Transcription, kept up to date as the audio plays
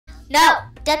No,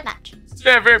 deathmatch.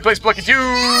 Yeah, very place Spelunky 2.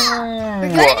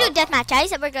 We're going to do deathmatch. I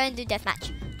said we're going to do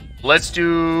deathmatch. Let's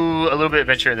do a little bit of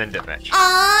adventure and then deathmatch.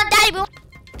 Daddy boom.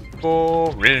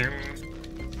 Boring.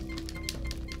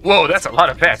 Whoa, that's a lot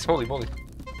of bats. Holy moly.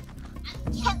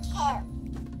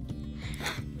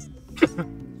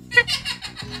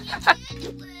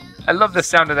 I love the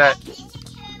sound of that.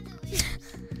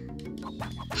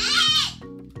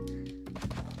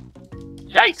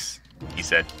 Yikes, he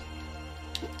said.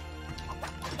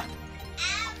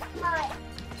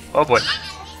 Oh boy.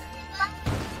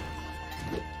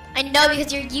 I know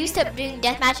because you're used to doing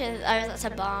deathmatches or lots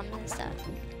of bombs and stuff.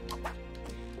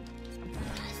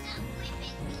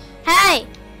 Hey!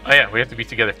 Oh yeah, we have to be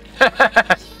together.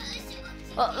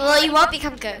 Well, you won't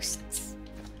become ghosts.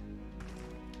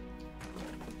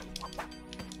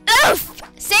 Oof!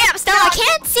 Sam, stop! I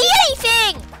can't see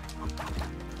anything!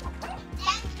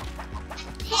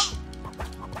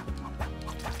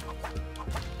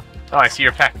 Oh, I see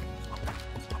your pack.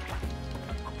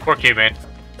 Poor caveman.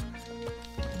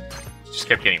 Just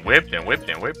kept getting whipped and whipped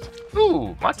and whipped.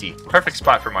 Ooh, Monty. Perfect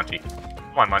spot for Monty.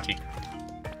 Come on, Monty.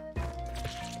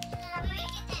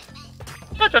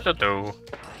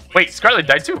 Wait, Scarlet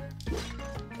died too.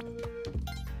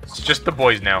 It's just the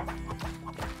boys now.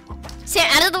 Sam,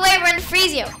 out of the way, we're gonna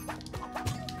freeze you.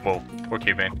 Whoa, poor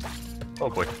caveman. Oh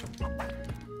boy.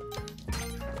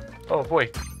 Oh boy.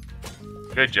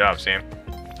 Good job, Sam.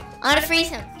 I'm gonna freeze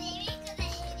him.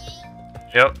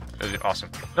 Yep, that was awesome.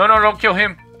 No, no, don't kill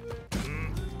him.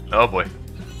 Oh boy.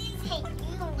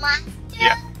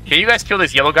 Yeah. Can you guys kill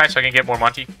this yellow guy so I can get more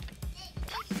Monty?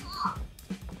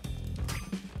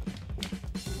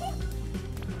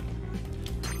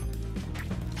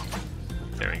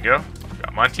 There we go.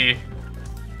 Got Monty.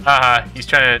 Haha, he's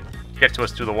trying to get to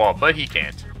us through the wall, but he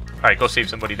can't. Alright, go save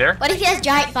somebody there. What if he has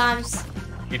giant bombs?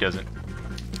 He doesn't.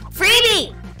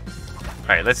 Freebie!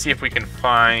 Alright, let's see if we can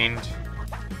find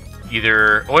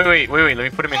either... Oh, wait, let me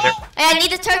put him in there. Hey, I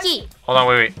need the turkey! Hold on,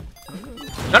 wait.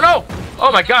 No, no!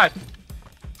 Oh my god!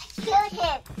 I killed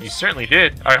him. You certainly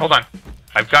did. Alright, hold on.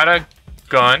 I've got a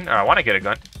gun. Or I want to get a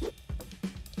gun.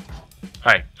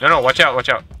 Alright, no, watch out, watch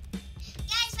out.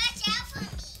 Guys, watch out for me.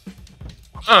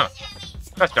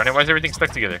 Gosh darn it, why is everything stuck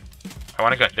together? I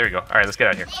want a gun. There we go. Alright, let's get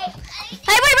out of here. Hey,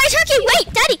 wait, my turkey! Wait,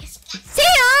 Daddy!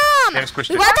 Sam! Sam squished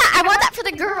We it. want that. I want that for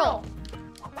the girl.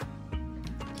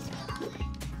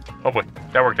 Oh boy,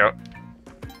 that worked out.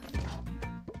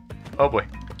 Oh boy.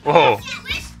 Whoa.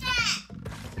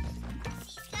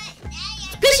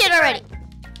 Push it already.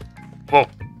 Whoa.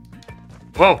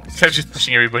 Whoa, Sam's just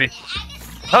pushing everybody.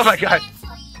 Oh my god.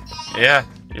 Yeah,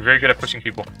 you're very good at pushing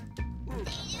people.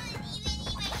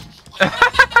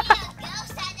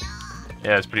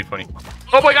 Yeah, it's pretty funny.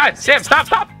 Oh my god, Sam, stop!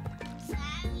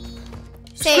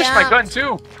 Say, Push my gun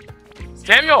too.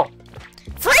 Samuel!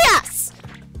 Free us!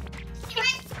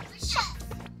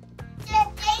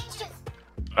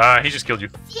 He just killed you.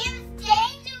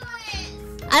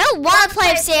 I don't want to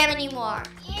play with Sam anymore.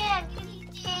 Yeah,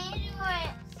 he's dangerous.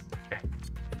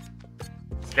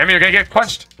 Samuel, you're gonna get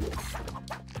punched.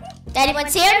 Daddy, when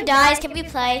Sam dies, can we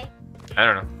play? I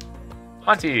don't know.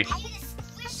 Monty. I need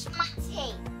to squish my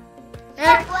tape.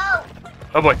 Uh, Whoa.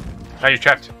 Oh boy, now you're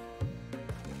trapped.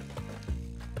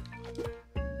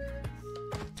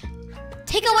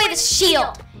 Take away the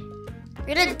shield.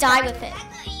 You're gonna die with it. I'm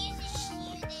gonna use the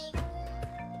shielding.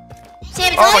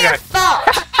 Sam, it's Oh all my your God. fault.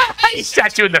 He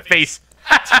shot you in the face.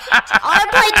 I want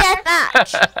to play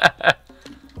deathmatch.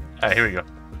 Alright, here we go.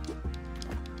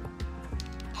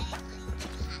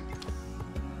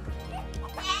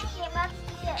 Daddy, I'm up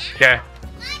here. Yeah.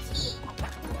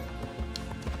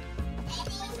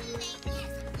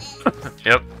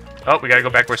 Yep. Oh, we gotta go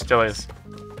back where Stella is.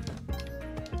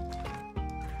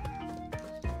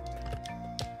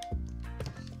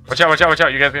 Watch out, watch out, watch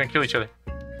out. You guys are gonna kill each other.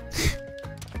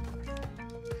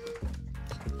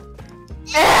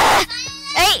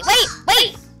 Hey,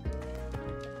 wait.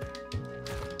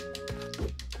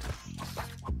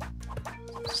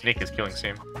 Snake is killing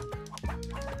Sam.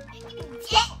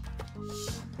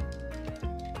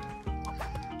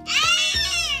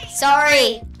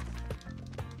 Sorry.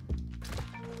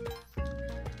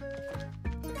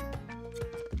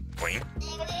 Wayne?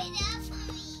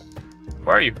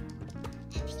 Where are you?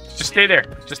 Just stay there.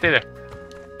 Just stay there.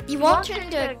 You won't turn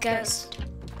into a ghost.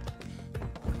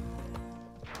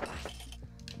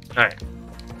 Alright.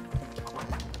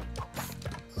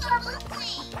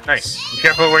 Nice. Be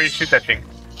careful where you shoot that thing.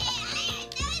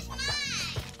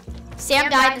 Sam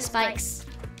died in the spikes.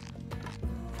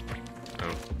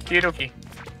 Okie dokie.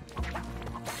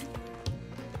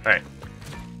 Alright.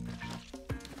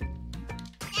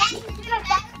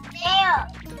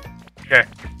 Okay.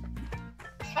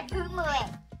 A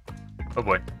boomerang. Oh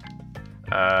boy.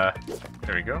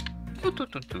 There we go.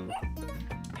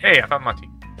 Hey, I found Monty.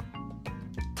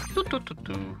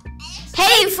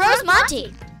 Hey, you froze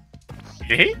Monty.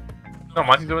 Did he? No,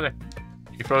 Monty's over there.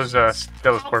 He froze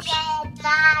Stella's corpse.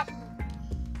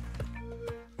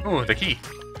 Ooh, the key.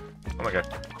 Oh my god.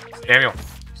 Samuel,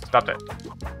 stop that.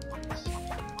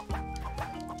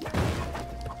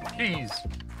 Jeez.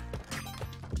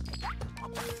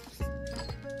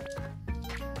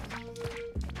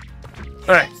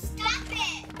 Alright.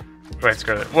 Go ahead,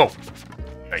 Scarlet. Whoa.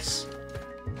 Nice.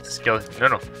 Skeleton. No,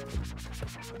 no.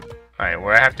 Alright,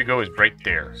 where I have to go is right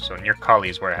there. So near Kali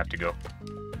is where I have to go.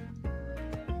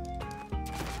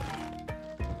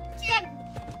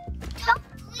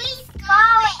 Please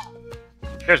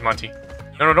go. There's Monty.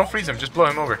 No, no, don't freeze him. Just blow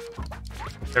him over.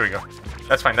 There we go.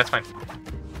 That's fine, that's fine.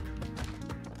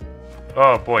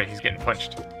 Oh boy, he's getting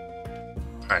punched.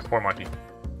 Alright, poor Monty.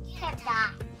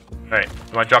 Alright,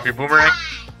 you want to drop your boomerang?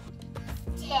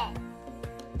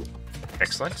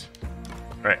 Excellent.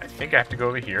 Alright, I think I have to go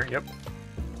over here. Yep.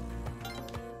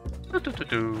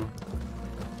 Do-do-do-do.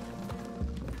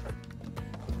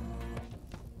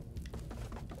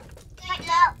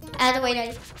 Out of the way,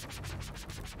 Daddy.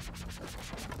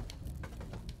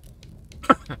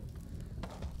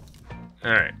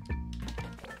 Alright.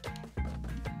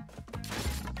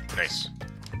 Nice.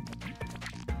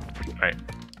 Alright.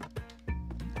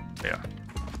 Yeah.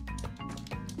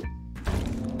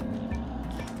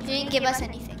 You didn't give us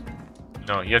anything.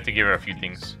 No, you have to give her a few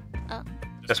things. Oh.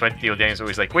 That's why Theo Dan's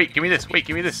always like, wait, give me this, wait,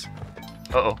 give me this.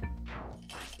 Uh-oh.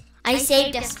 I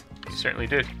saved us. You certainly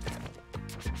did.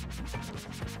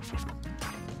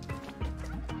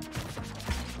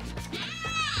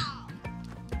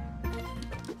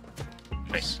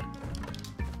 Nice.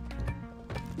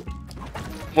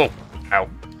 Whoa. Ow.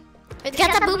 It's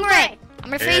got the boomerang. I'm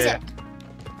gonna freeze Yeah. it.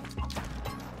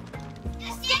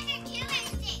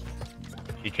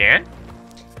 You can?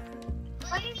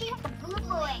 What do you mean a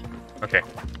boomerang? Okay.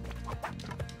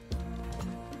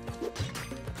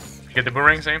 You get the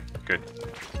boomerang, Sam? Good.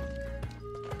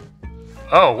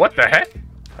 Oh, what the heck?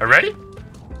 Already?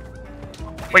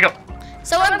 Wake up!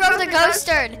 Someone broke the ghost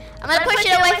turd. I'm gonna push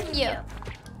it away from you.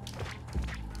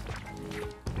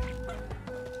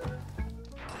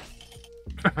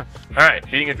 Alright,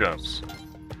 eating a drums.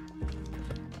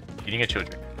 Eating a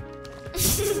children.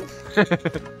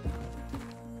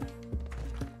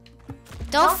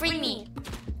 Don't free me.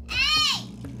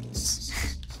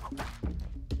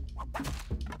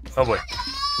 Oh boy.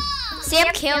 Sam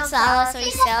killed Sala, so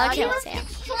Stella killed Sam.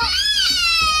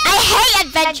 I hate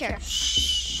adventure.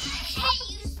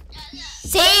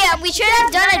 Sam, we should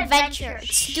have done adventure.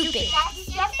 It's stupid.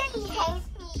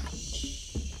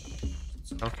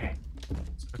 Okay.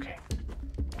 Okay.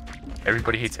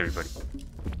 Everybody hates everybody.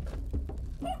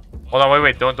 Hold on,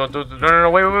 wait, don't, no,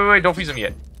 wait, don't freeze him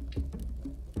yet.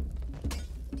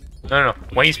 No.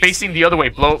 When he's facing the other way,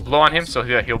 blow on him so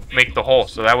that he'll make the hole.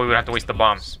 So that way we don't have to waste the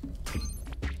bombs.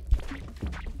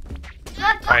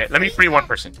 Alright, let me free one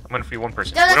person. I'm gonna free one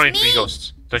person. That We don't was need 3 me.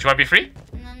 ghosts. Don't you want to be free?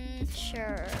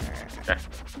 Sure. Okay.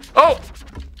 Oh!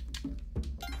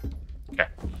 Okay.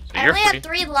 So I you're only free. have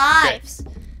 3 lives.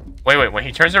 Wait. When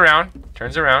he turns around.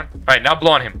 Alright, now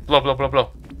blow on him. Blow.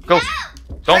 Ghost.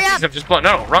 Don't Hurry freeze him, just blow.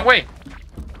 No, wrong way.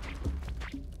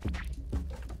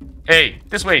 Hey,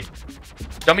 this way.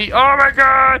 Dummy. Oh my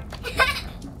god!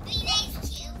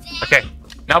 Okay,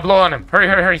 now blow on him.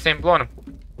 Hurry, Sam, blow on him.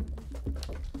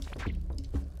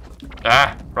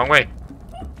 Ah, wrong way.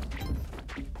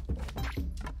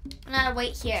 I'm gonna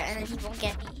wait here and then he won't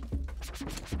get me.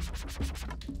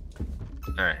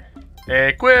 Alright.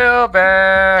 Hey, Quill,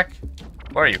 back!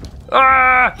 Where are you?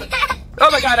 Ah!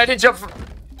 Oh my god, I didn't jump from...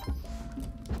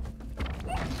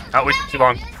 Oh, we took too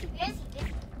long.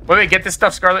 Wait, get this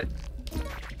stuff, Scarlet.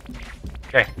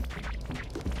 Okay.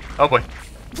 Oh boy.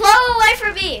 Blow away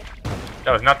from me!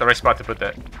 That was not the right spot to put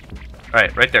that.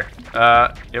 Alright, right there.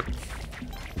 Yep.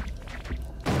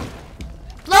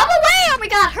 Blow away! Oh my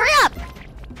god, hurry up!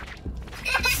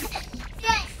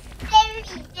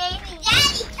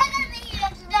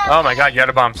 Oh my god, you're out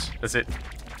of bombs. That's it.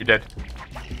 You're dead.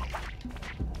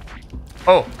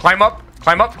 Oh, climb up.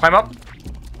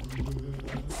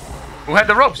 Who had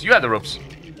the ropes? You had the ropes.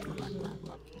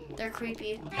 They're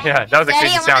creepy. Yeah, that was a Daddy,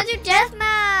 crazy I sound. wanna do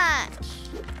deathmatch!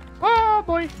 Oh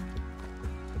boy.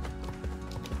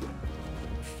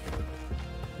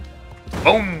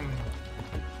 Boom.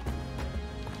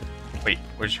 Wait,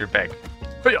 where's your bag?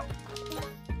 Hiya.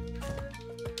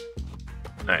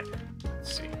 Alright,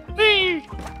 let's see. Whee!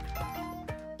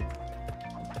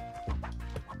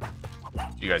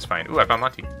 You guys find... Ooh, I found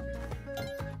Monty.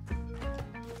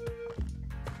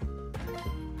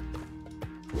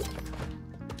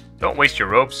 Don't waste your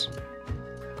ropes.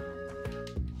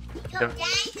 Don't die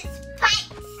to spikes.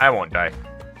 I won't die.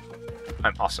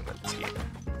 I'm awesome at this game.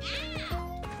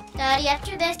 Daddy,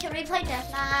 after this, can we play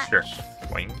deathmatch? Sure.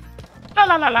 Boing. La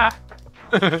la la la.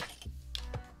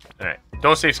 Alright.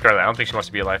 Don't save Scarlet. I don't think she wants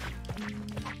to be alive.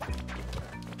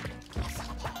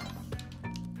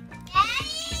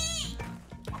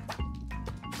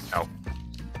 Ow.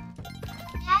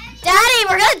 Daddy,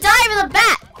 we're gonna die with a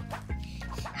bat.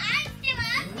 I'm still up here.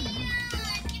 I'm gonna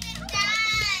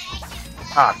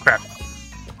die. Ah, crap.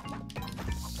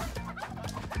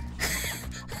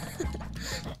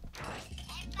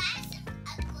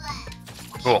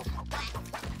 Cool.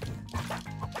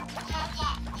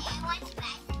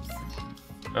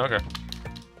 Okay.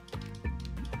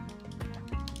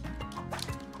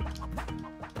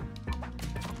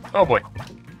 Oh boy.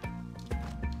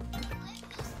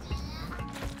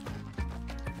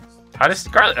 How did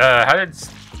Scarlet? How did?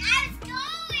 It's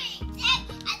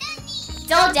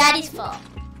all Daddy's fault.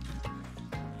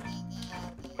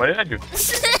 What did I do?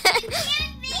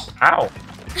 Ow!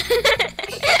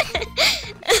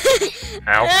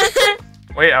 Ow!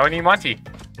 Wait, I need Monty.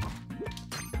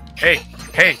 Hey,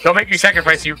 hey! Don't make me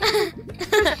sacrifice you.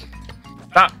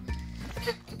 Stop.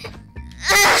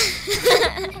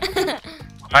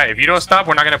 Alright, if you don't stop,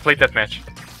 we're not gonna play deathmatch.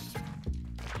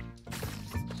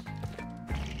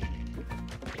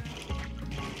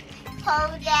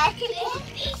 Oh, Daddy.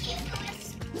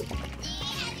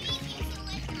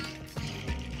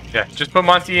 Yeah, just put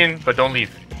Monty in, but don't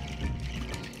leave.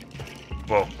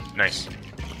 Whoa, nice.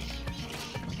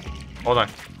 Hold on.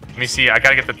 Let me see. I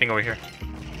gotta get the thing over here.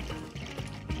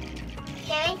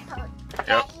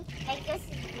 Yep.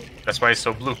 That's why it's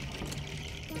so blue.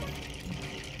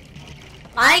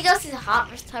 My ghost is hot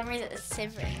for some reason. It's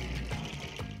shivering.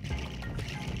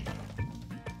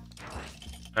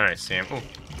 Alright, Sam. Ooh.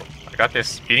 I got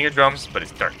this. Beating the drums, but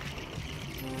it's dark.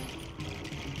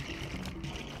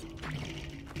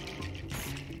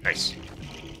 Nice.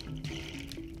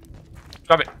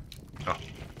 Stop it. Oh.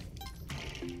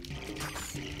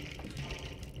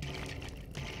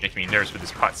 Making me nervous with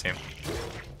this pot, Sam.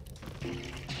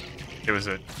 There was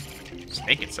a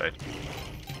snake inside.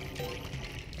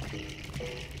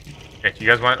 Okay, do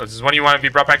you guys want? Is this one you want to be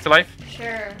brought back to life?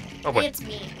 Sure. Oh boy. It's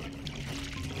me.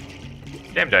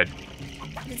 Sam died.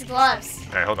 It's gloves.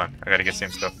 Alright, hold on. I gotta get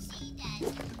Sam's stuff.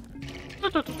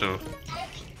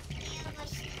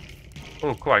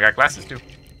 Oh, cool. I got glasses too.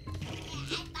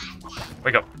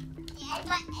 Wake up.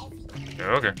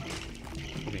 Okay.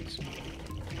 Cool beans.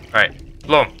 Alright.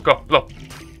 Blow him. Go. Blow.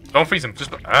 Don't freeze him. Just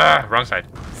blow. Ah, wrong side.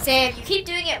 Sam, you keep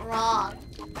doing it wrong.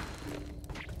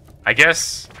 I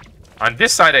guess on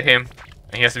this side of him,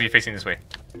 and he has to be facing this way.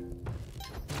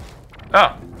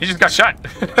 Oh, he just got shot.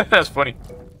 That's funny.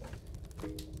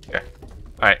 Okay.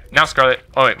 Alright, now Scarlet.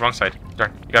 Oh wait, wrong side.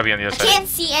 Darn, you gotta be on the other I side. can't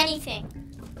see anything.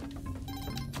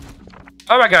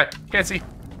 Oh my god, can't see.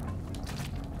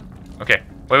 Okay,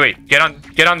 wait. Get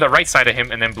on the right side of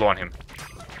him and then blow on him.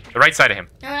 The right side of him.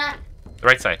 No, not. The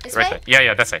right side. This The right way? side.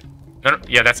 Yeah, that side. No,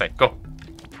 yeah, that side. Go.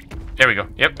 There we go.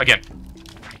 Yep, again.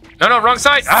 No, wrong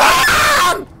side.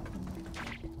 Ah!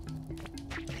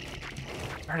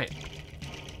 Darn it.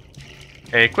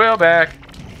 Hey, Quill back.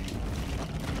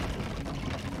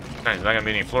 Nice, there's not gonna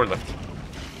be any floor left.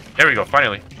 There we go,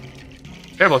 finally.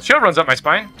 Terrible chill runs up my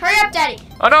spine. Hurry up, Daddy.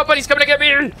 Oh no, buddy's coming to get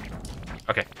me!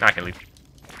 Okay, now I can leave.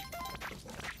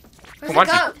 Where's Oh, the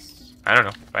Monty. ghost? I don't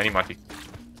know. I need Monty.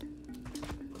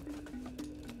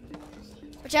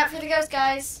 Watch out for the ghost,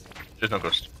 guys. There's no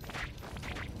ghost.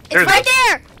 It's right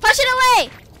there! Push it away!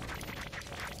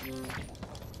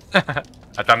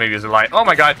 I thought maybe it was a lie. Oh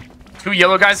my god. 2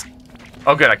 yellow guys?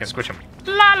 Oh good, I can squish them.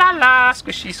 La la la.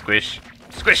 Squishy squish.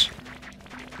 Squish.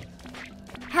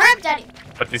 Hurry up, Daddy.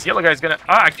 But this yellow guy's gonna...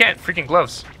 Ah, I can't. Freaking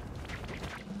gloves.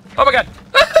 Oh my god.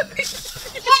 There's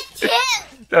two.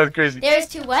 That was crazy. There's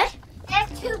two what?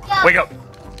 There's two ghosts. Wake up.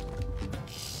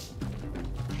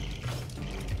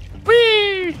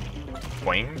 Whee!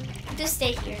 Boing. Just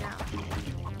stay here now.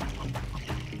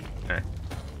 Okay.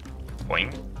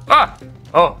 Boing. Ah!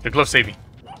 Oh, the glove saved me.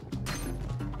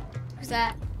 Who's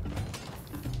that?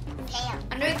 Damn.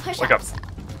 I'm doing push-ups. Wake up.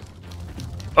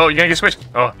 Oh, you're gonna get squished.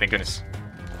 Oh, thank goodness.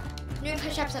 I'm doing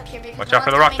push-ups up here because Watch no out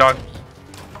for the one's rock coming to me.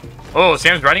 Oh,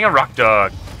 Sam's riding a rock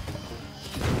dog.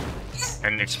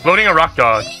 And exploding a rock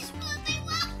dog.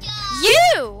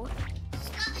 You!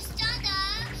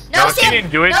 No, Sam, she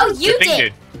didn't do it. No, The you thing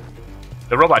did.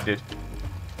 The robot did.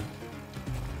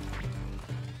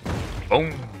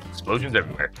 Boom. Explosions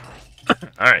everywhere.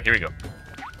 Alright, here we go.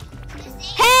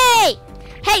 Hey!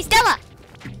 Hey, Stella!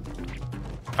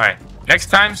 Alright. Next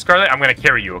time, Scarlet, I'm gonna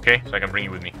carry you, okay? So I can bring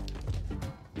you with me.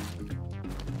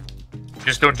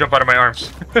 Just don't jump out of my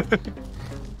arms.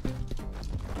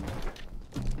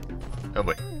 Oh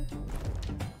boy.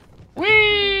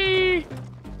 Whee!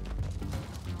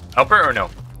 Help her or no?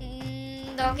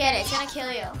 Don't get it. It's gonna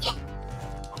kill you.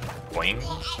 Boing.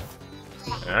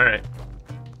 Alright.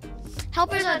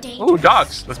 Helpers are dangerous. Ooh,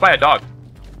 dogs. Let's buy a dog.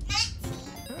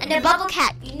 And a bubble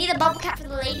cat. You need a bubble cat for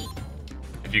the lady.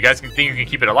 If you guys can think you can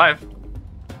keep it alive.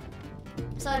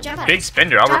 So jump on Big it.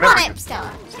 spender. I'll Jump remember. on it,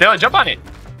 Stella. Stella, jump on it.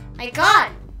 My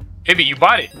God. Maybe you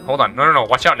bought it. Hold on. No.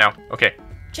 Watch out now. Okay.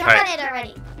 Jump All right. on it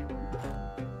already.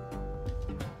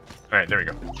 Alright, there we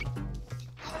go.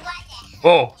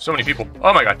 Whoa, so many people.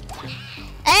 Oh my god.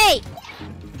 Hey!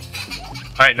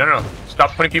 Alright, no.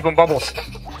 Stop putting people in bubbles.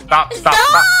 Stop.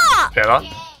 Stop! Stella.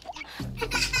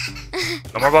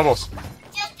 No more bubbles.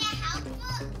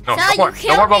 No, Stella, no more. you No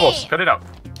killed more bubbles. me. Cut it out.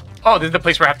 Oh, this is the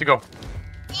place where I have to go.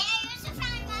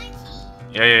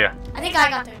 Yeah. I think I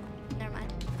got through. Never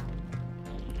mind.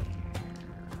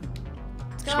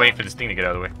 Let's Just go. waiting for this thing to get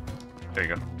out of the way. There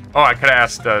you go. Oh, I could have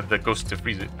asked the ghost to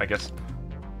freeze it, I guess.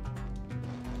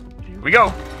 Here we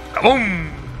go. Kaboom!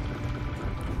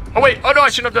 Oh, wait. Oh, no, I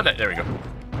shouldn't have done that. There we go.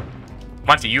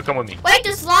 Monty, you come with me. Wait,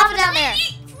 there's lava down there.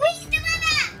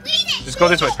 Just go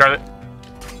this way, Scarlet.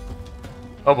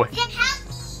 Oh, boy.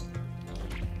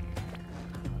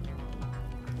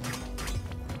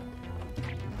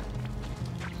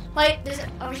 Wait, there's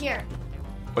over here.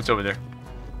 What's over there?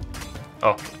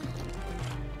 Oh.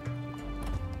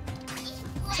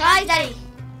 Try, Daddy.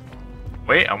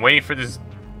 Wait, I'm waiting for this.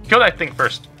 Kill that thing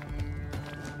first.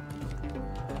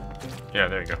 Yeah,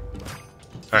 there you go.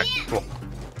 Alright, cool.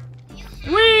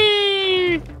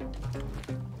 Whee!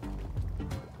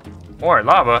 More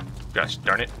lava. Gosh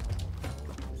darn it.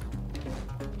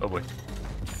 Oh boy.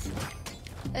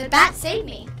 The bat saved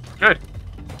me. Good.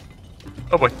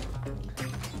 Oh boy.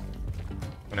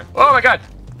 Oh my god!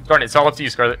 Darn it, it's all up to you,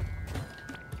 Scarlet.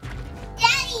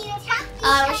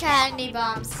 I wish I had any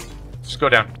bombs. Just go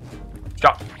down.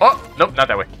 Drop. Oh! Nope, not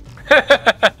that way.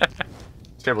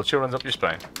 Terrible chill runs up your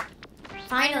spine.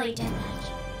 Finally did that.